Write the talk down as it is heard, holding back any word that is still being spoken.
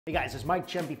Hey guys, it's Mike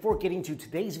Chen. Before getting to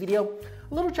today's video,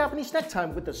 a little Japanese snack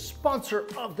time with the sponsor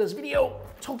of this video,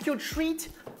 Tokyo Treat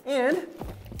and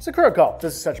Sakura.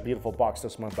 This is such a beautiful box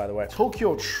this month, by the way.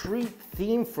 Tokyo Treat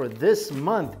theme for this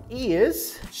month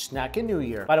is Snack and New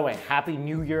Year. By the way, Happy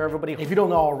New Year, everybody. If you don't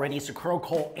know already, Sakura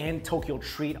and Tokyo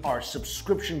Treat are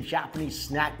subscription Japanese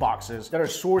snack boxes that are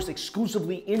sourced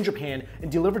exclusively in Japan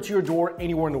and delivered to your door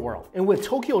anywhere in the world. And with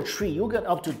Tokyo Treat, you'll get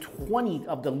up to 20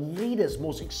 of the latest,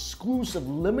 most exclusive,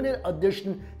 limited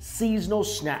edition seasonal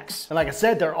snacks. And like I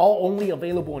said, they're all only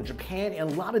available in Japan,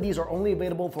 and a lot of these are only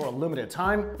available for a limited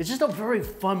time. It's just a very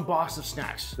fun box of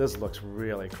snacks. This looks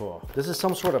really cool. This is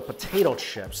some sort of potato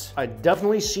chips. I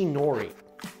definitely see nori.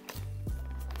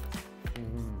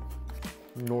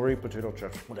 Nori potato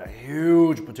chips with a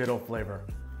huge potato flavor.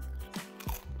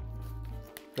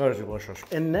 That is delicious.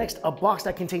 And next, a box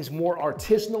that contains more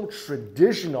artisanal,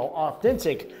 traditional,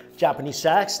 authentic Japanese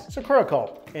snacks, Sakura.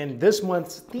 And this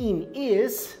month's theme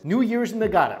is New Year's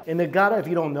Nagata. And Nagata, if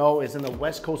you don't know, is in the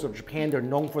west coast of Japan. They're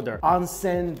known for their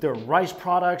onsen, their rice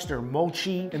products, their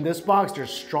mochi. In this box,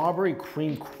 there's strawberry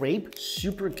cream crepe,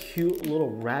 super cute little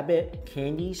rabbit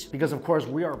candies, because of course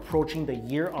we are approaching the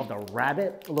year of the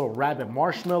rabbit, little rabbit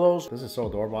marshmallows. This is so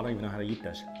adorable, I don't even know how to eat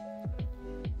this.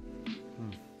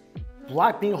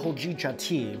 Black bean hojicha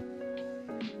tea.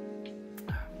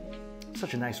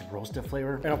 Such a nice roasted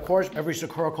flavor. And of course, every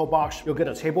Sakura box, you'll get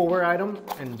a tableware item.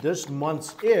 And this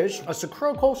month's is a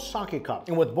Sakura sake cup.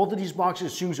 And with both of these boxes,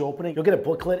 as soon as you open it, you'll get a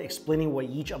booklet explaining what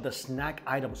each of the snack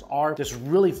items are. There's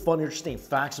really fun, interesting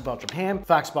facts about Japan,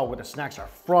 facts about where the snacks are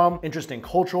from, interesting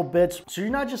cultural bits. So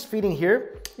you're not just feeding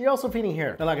here, you're also feeding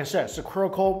here. And like I said, Sakura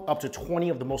up to 20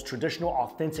 of the most traditional,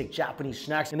 authentic Japanese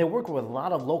snacks. And they work with a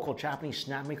lot of local Japanese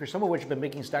snack makers, some of which have been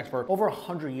making snacks for over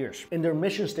 100 years. And their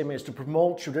mission statement is to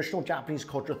promote traditional Japanese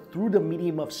culture through the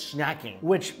medium of snacking,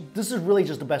 which this is really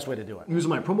just the best way to do it. Use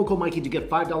my promo code Mikey to get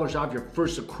 $5 off your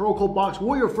first Sakura box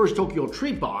or your first Tokyo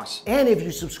Treat box. And if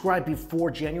you subscribe before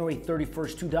January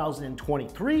 31st,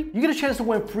 2023, you get a chance to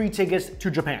win free tickets to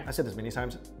Japan. I said this many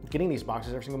times, getting these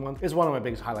boxes every single month is one of my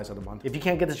biggest highlights of the month. If you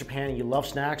can't get to Japan and you love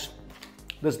snacks,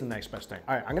 this is the next best thing.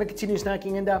 All right, I'm gonna continue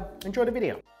snacking and enjoy the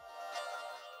video.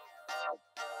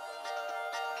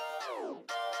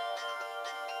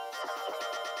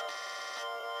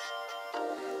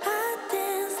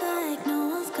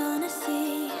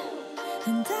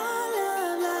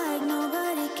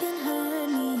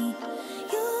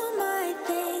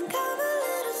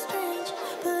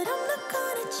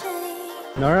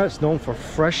 Nara is known for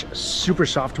fresh, super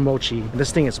soft mochi. And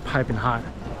this thing is piping hot.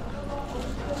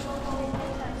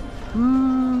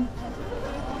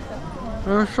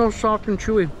 It's so soft and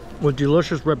chewy with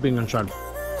delicious red bean inside.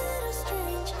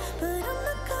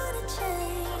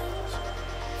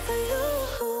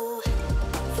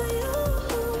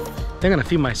 I'm gonna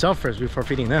feed myself first before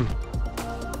feeding them.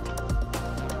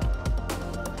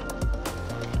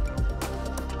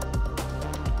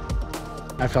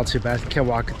 I felt too bad. I can't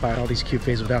walk by all these cute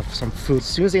faces without some food. As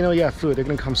soon as they know you have food, they're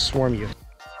gonna come swarm you.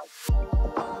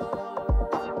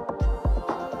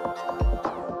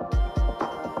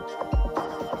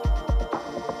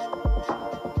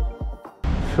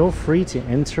 Feel free to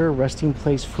enter resting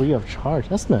place free of charge.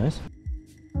 That's nice.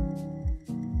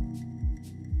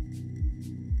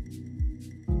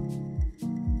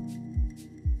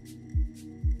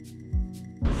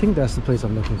 I think that's the place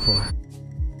I'm looking for.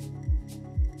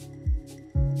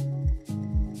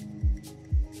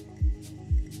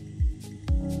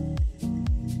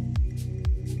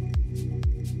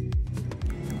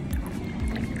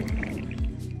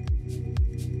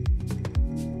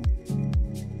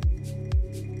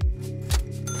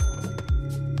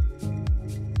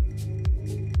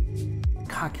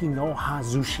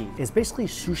 Kakinoha-zushi is basically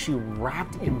sushi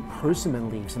wrapped in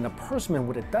persimmon leaves, and the persimmon,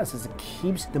 what it does is it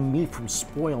keeps the meat from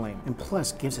spoiling, and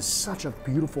plus gives it such a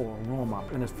beautiful aroma,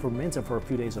 and it's fermented for a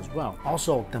few days as well.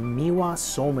 Also, the miwa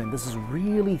somen, this is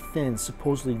really thin,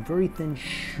 supposedly very thin,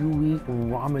 chewy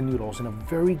ramen noodles in a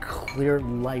very clear,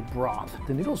 light broth.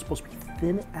 The noodle is supposed to be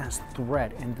thin as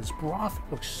thread, and this broth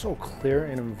looks so clear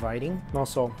and inviting. And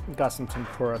also, got some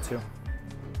tempura too.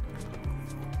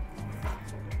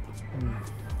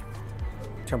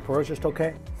 Tempura is just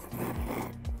okay.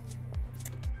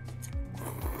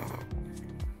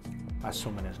 That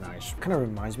somen is nice. Kind of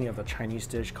reminds me of a Chinese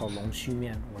dish called long xu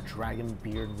mian or dragon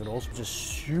beard noodles. Just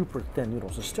super thin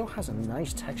noodles. It still has a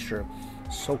nice texture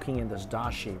soaking in this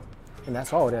dashi. And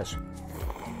that's all it is.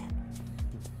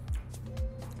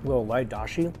 A little light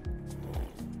dashi.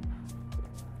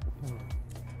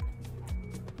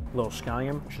 Little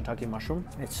scallion, shiitake mushroom.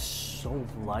 It's so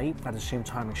light, at the same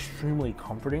time extremely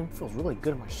comforting. It feels really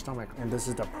good in my stomach. And this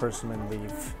is the persimmon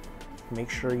leaf. Make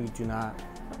sure you do not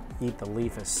eat the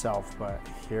leaf itself, but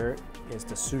here is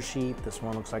the sushi. This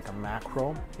one looks like a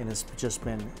mackerel, and it's just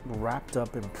been wrapped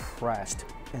up and pressed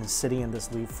and sitting in this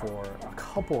leaf for a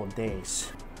couple of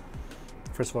days.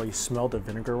 First of all, you smell the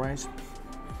vinegar rice.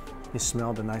 You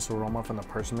smell the nice aroma from the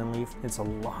persimmon leaf. It's a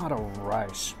lot of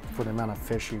rice for the amount of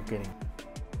fish you're getting.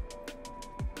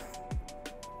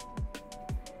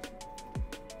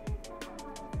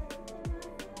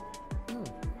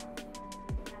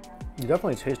 You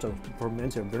definitely taste the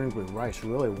fermented vinegary rice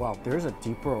really well. There's a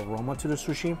deeper aroma to the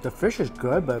sushi. The fish is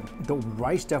good, but the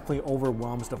rice definitely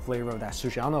overwhelms the flavor of that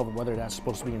sushi. I don't know whether that's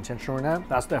supposed to be intentional or not.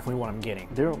 That's definitely what I'm getting.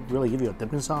 They don't really give you a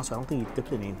dipping sauce. I don't think you dip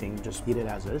it in anything. You just eat it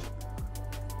as is.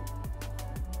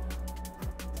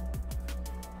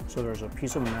 So there's a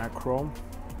piece of mackerel.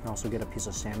 You also get a piece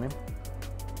of salmon.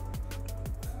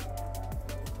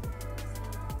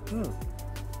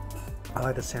 I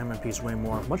like the salmon piece way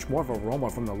more. Much more of an aroma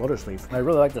from the lotus leaf. I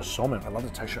really like the salmon. I love the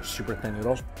texture of super thin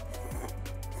noodles.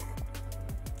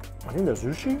 I think the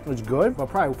sushi is good, but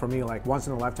probably for me, like once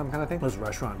in a lifetime kind of thing. This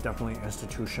restaurant, definitely an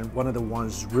institution. One of the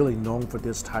ones really known for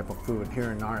this type of food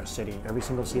here in Nara City. Every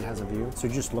single seat has a view. So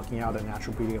you're just looking out at the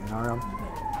natural beauty of Nara,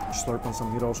 slurp on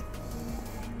some noodles,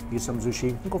 eat some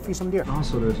sushi, and go feed some deer.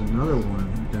 Also, there's another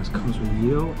one that comes with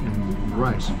eel and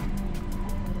rice.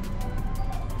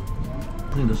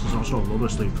 I think this is also a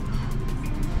lotus leaf.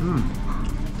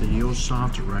 The eel is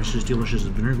soft, the rice is delicious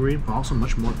and vinegary, but also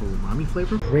much more of a umami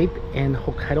flavor. Grape and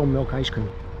Hokkaido milk ice cream.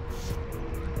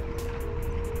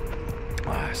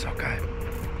 Ah, it's so good.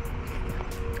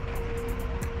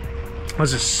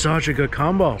 This is such a good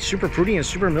combo. Super fruity and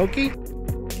super milky.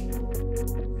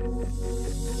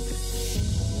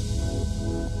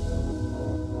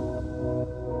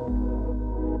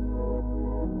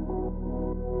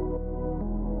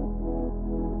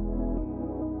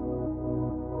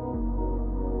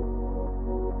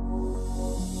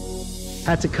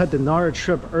 Had to cut the Nara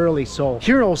trip early, so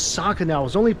here in Osaka now, I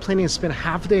was only planning to spend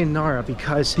half a day in Nara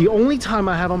because the only time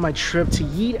I have on my trip to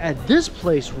eat at this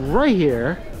place right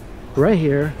here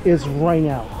is right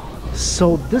now.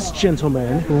 So this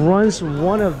gentleman runs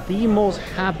one of the most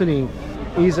happening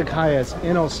izakayas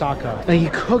in Osaka, and he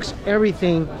cooks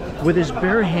everything with his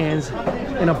bare hands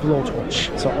in a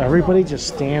blowtorch. So everybody just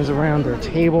stands around their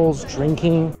tables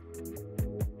drinking.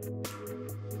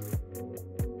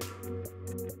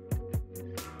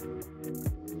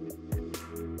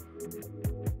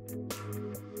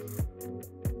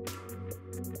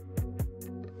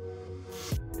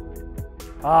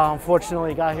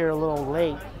 Unfortunately, got here a little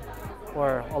late,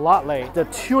 or a lot late. The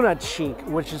tuna cheek,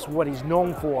 which is what he's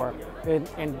known for,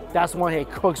 and that's the one he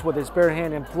cooks with his bare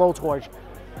hand and blowtorch,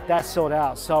 that's sold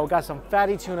out. So got some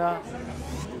fatty tuna.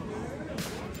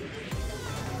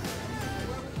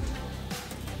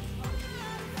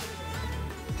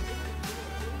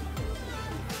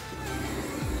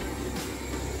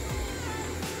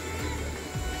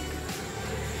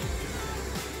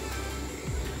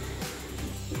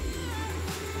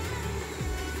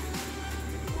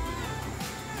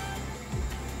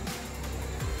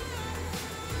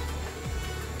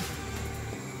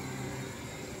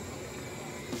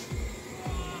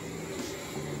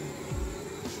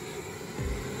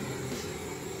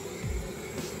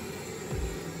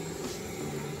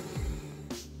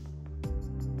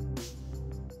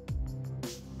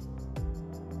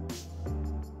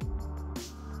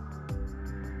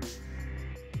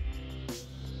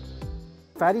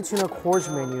 Fatty tuna course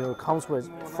menu comes with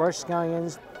fresh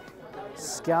scallions,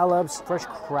 scallops, fresh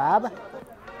crab.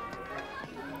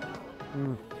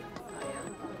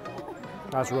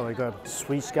 That's really good.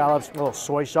 Sweet scallops, a little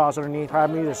soy sauce underneath. Crab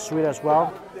meat is sweet as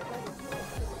well.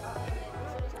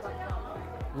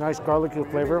 Nice garlicky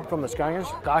flavor from the scallions.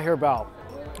 Got here about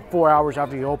 4 hours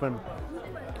after you open.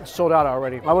 Sold out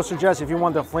already. I would suggest if you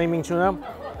want the flaming tuna,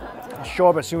 show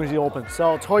up as soon as you open.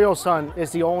 So Toyo-san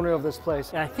is the owner of this place,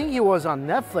 and I think he was on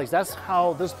Netflix. That's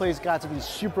how this place got to be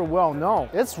super well known.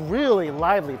 It's really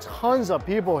lively, tons of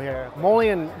people here. I'm only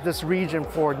in this region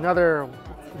for another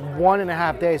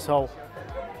 1.5 days, so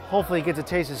hopefully get to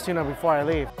taste his tuna before I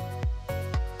leave.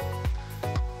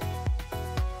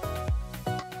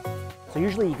 So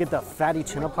usually you get the fatty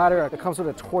tuna platter. It comes with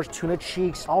the torched tuna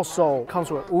cheeks. Also comes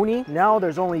with uni. Now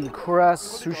there's only ikura,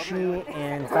 sushi,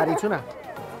 and fatty tuna.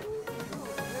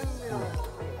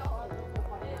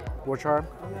 Which are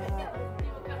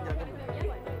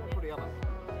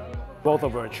both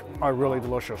of which are really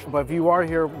delicious. But if you are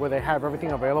here where they have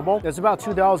everything available, it's about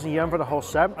 2,000 yen for the whole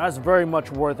set. That's very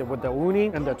much worth it with the uni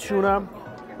and the tuna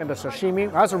and the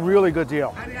sashimi. That's a really good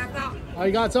deal.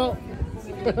 Arigato.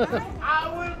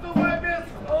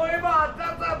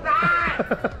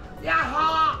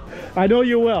 I know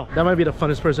you will. That might be the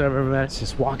funnest person I've ever met.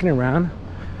 Just walking around,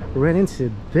 ran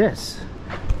into this.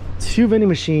 2 vending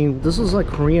machine. This looks like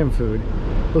Korean food.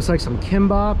 Looks like some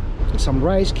kimbap, some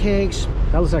rice cakes.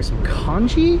 That looks like some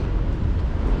congee.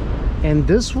 And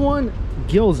this one,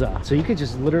 gyoza. So you could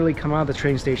just literally come out of the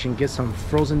train station, get some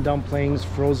frozen dumplings,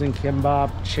 frozen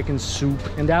kimbap, chicken soup,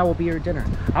 and that will be your dinner.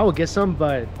 I will get some,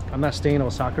 but I'm not staying in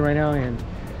Osaka right now, and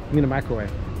I'm in a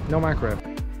microwave. No microwave.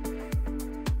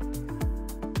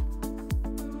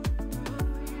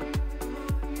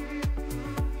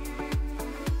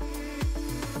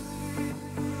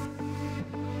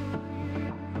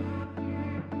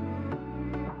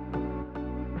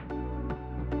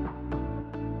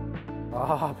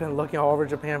 Oh, I've been looking all over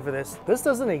Japan for this. This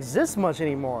doesn't exist much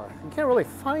anymore. You can't really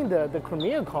find the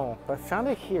Crimea cone, but I found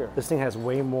it here. This thing has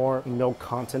way more milk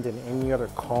content than any other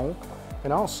cone.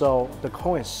 And also, the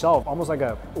cone itself, almost like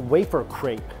a wafer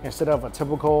crepe instead of a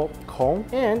typical cone.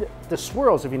 And the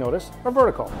swirls, if you notice, are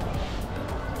vertical.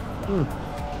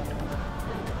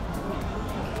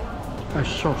 It's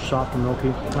so soft and milky.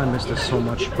 I miss this so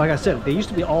much. Like I said, they used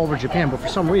to be all over Japan, but for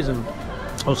some reason,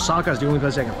 Osaka is the only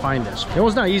place I can find this. It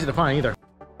was not easy to find either.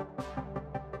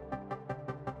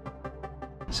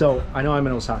 So I know I'm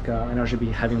in Osaka. I know I should be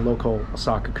having local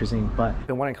Osaka cuisine, but I've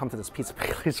been wanting to come to this pizza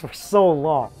place for so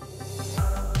long.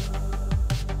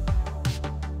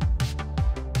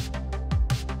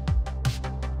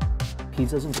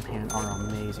 Pizzas in Japan are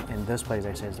amazing, and this place,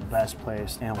 I say, is the best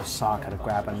place in Osaka to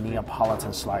grab a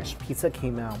Neapolitan slice. Pizza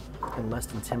came out in less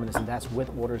than 10 minutes, and that's with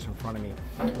orders in front of me.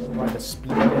 By the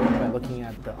speed of it, by looking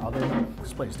at the oven,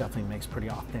 this place definitely makes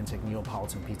pretty authentic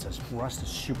Neapolitan pizzas. Crust is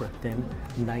super thin,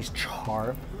 nice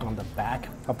char on the back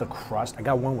of the crust. I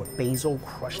got one with basil,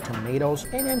 crushed tomatoes,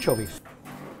 and anchovies.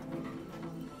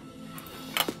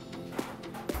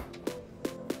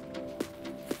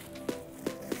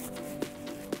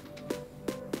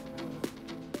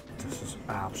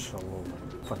 Absolutely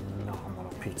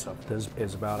phenomenal pizza. This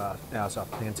is about as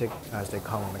authentic as they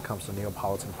come when it comes to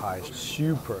Neapolitan pies.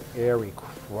 Super airy,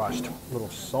 crushed, little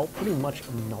salt pretty much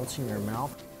melts in your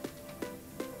mouth.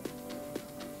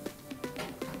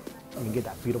 And you get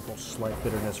that beautiful slight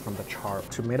bitterness from the char.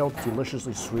 Tomato,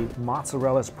 deliciously sweet.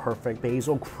 Mozzarella is perfect.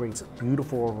 Basil creates a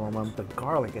beautiful aroma. The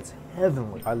garlic, it's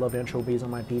heavenly. I love anchovies on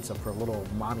my pizza for a little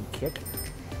umami kick.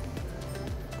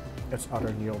 It's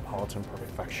utter Neapolitan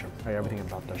perfection. Everything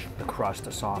about this. The crust,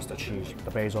 the sauce, the cheese,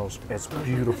 the basils. It's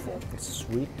beautiful. It's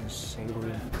sweet and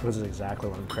savory. This is exactly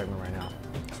what I'm craving right now.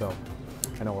 So,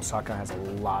 I know Osaka has a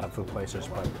lot of food places,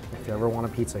 but if you ever want a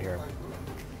pizza here,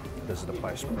 this is the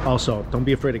place. Also, don't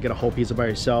be afraid to get a whole pizza by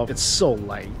yourself. It's so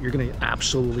light. You're gonna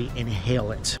absolutely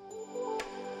inhale it.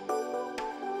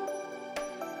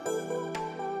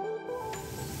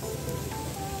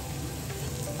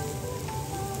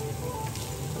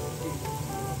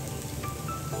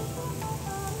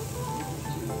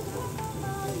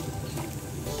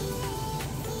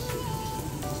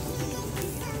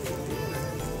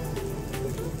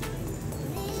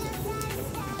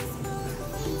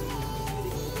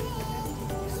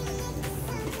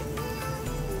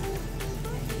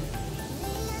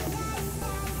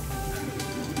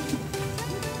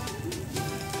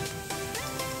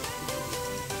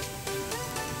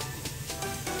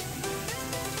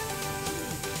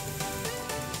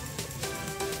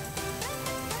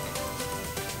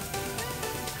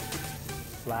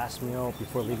 Last meal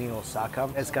before leaving Osaka,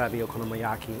 it's gotta be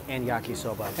okonomiyaki and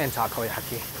yakisoba and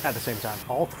takoyaki at the same time.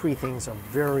 All three things are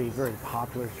very, very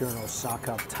popular here in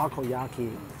Osaka.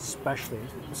 Takoyaki, especially,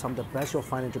 some of the best you'll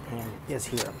find in Japan is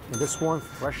here. And this one,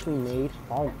 freshly made,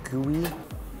 all gooey,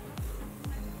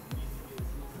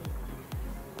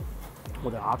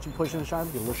 with the octopus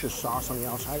inside, delicious sauce on the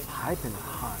outside, piping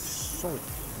hot, so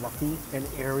fluffy and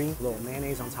airy. A little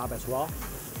mayonnaise on top as well.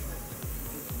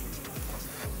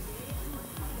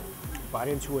 Bite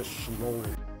into it slowly.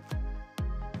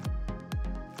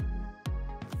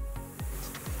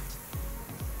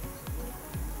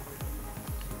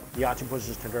 The octopus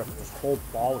is tender. This whole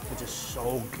ball is just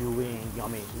so gooey and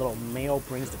yummy. Little mayo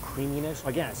brings the creaminess.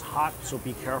 Again, it's hot, so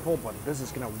be careful, but this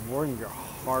is gonna warm your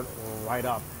heart right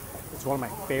up. It's one of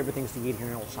my favorite things to eat here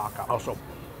in Osaka. Also,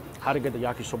 how to get the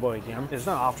yakisoba again. It's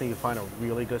not often you find a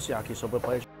really good yakisoba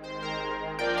place.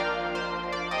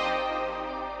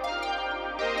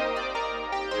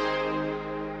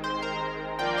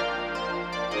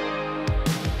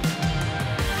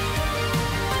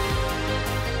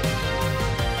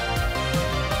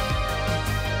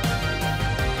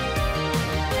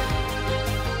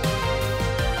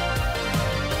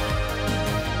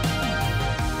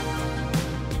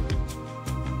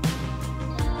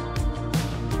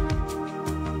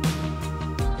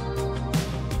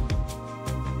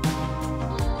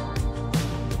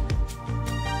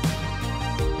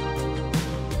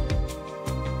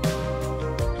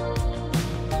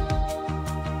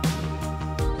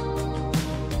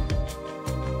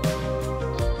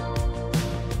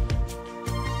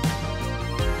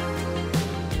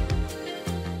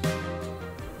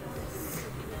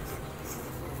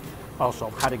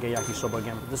 Also, Harige yakisoba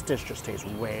again. This dish just tastes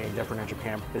way different in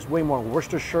Japan. It's way more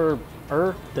Worcestershire.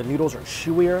 The noodles are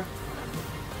chewier.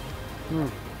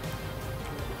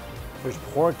 There's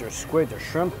pork, there's squid, there's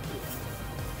shrimp.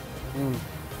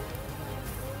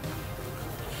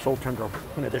 So tender,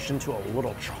 in addition to a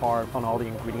little char on all the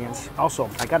ingredients. Also,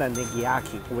 I got a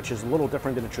nigiyaki, which is a little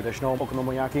different than a traditional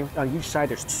okonomiyaki. On each side,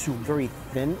 there's two very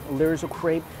thin layers of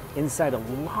crepe. Inside, a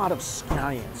lot of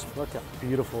scallions. Look how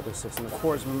beautiful this is. And of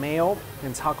course, mayo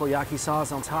and takoyaki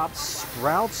sauce on top.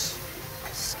 Sprouts,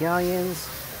 scallions,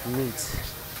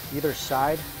 meat. Either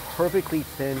side, perfectly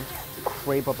thin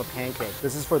crepe of a pancake.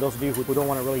 This is for those of you who don't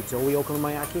want a really doughy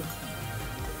okonomiyaki.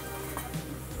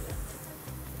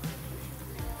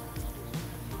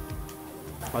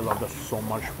 I love this so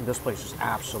much. This place is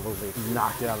absolutely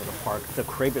knocked it out of the park. The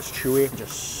crepe is chewy,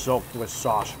 just soaked with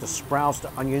sauce. The sprouts,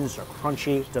 the onions are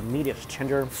crunchy. The meat is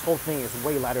tender. This whole thing is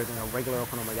way lighter than a regular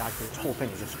okonomiyaki. This whole thing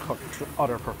is just cooked to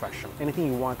utter perfection. Anything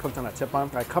you want cooked on a tip on.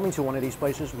 Right, coming to one of these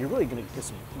places, you're really gonna get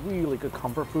some really good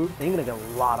comfort food, and you're gonna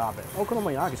get a lot of it.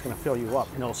 Okonomiyaki is gonna fill you up.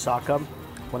 In Osaka,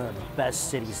 one of the best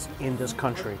cities in this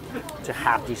country to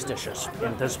have these dishes.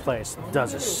 And this place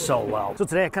does it so well. So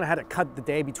today I kind of had to cut the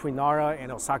day between Nara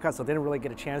and Osaka, so I didn't really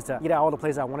get a chance to eat at all the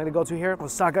places I wanted to go to here.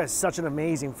 Osaka is such an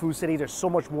amazing food city. There's so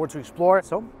much more to explore.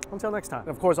 So until next time. And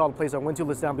of course, all the places I went to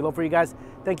listed down below for you guys.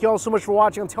 Thank you all so much for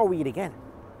watching. Until we eat again.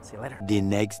 See you later. The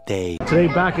next day. Today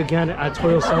back again at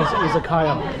Toyo-san's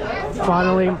Izakaya.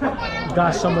 Finally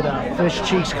got some of the fish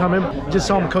cheeks coming. Just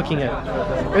saw him cooking it.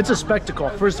 It's a spectacle.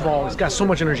 First of all, he's got so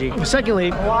much energy.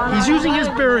 Secondly, he's using his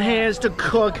bare hands to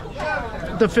cook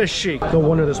the fish cheek. No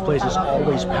wonder this place is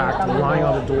always packed, lying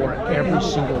on the door every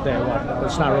single day. Well,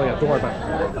 it's not really a door,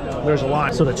 but there's a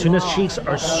line. So the tuna cheeks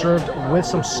are served with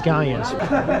some scallions.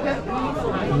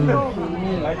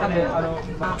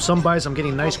 Some bites I'm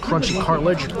getting nice crunchy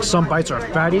cartilage. Some bites are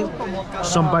fatty.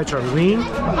 Some bites are lean.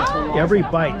 Every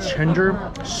bite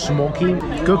tender, smoky,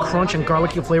 good crunch and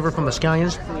garlicky flavor from the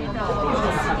scallions.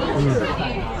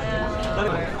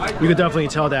 You could definitely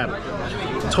tell that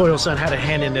Toyo-san had a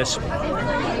hand in this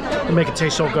to make it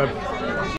taste so good.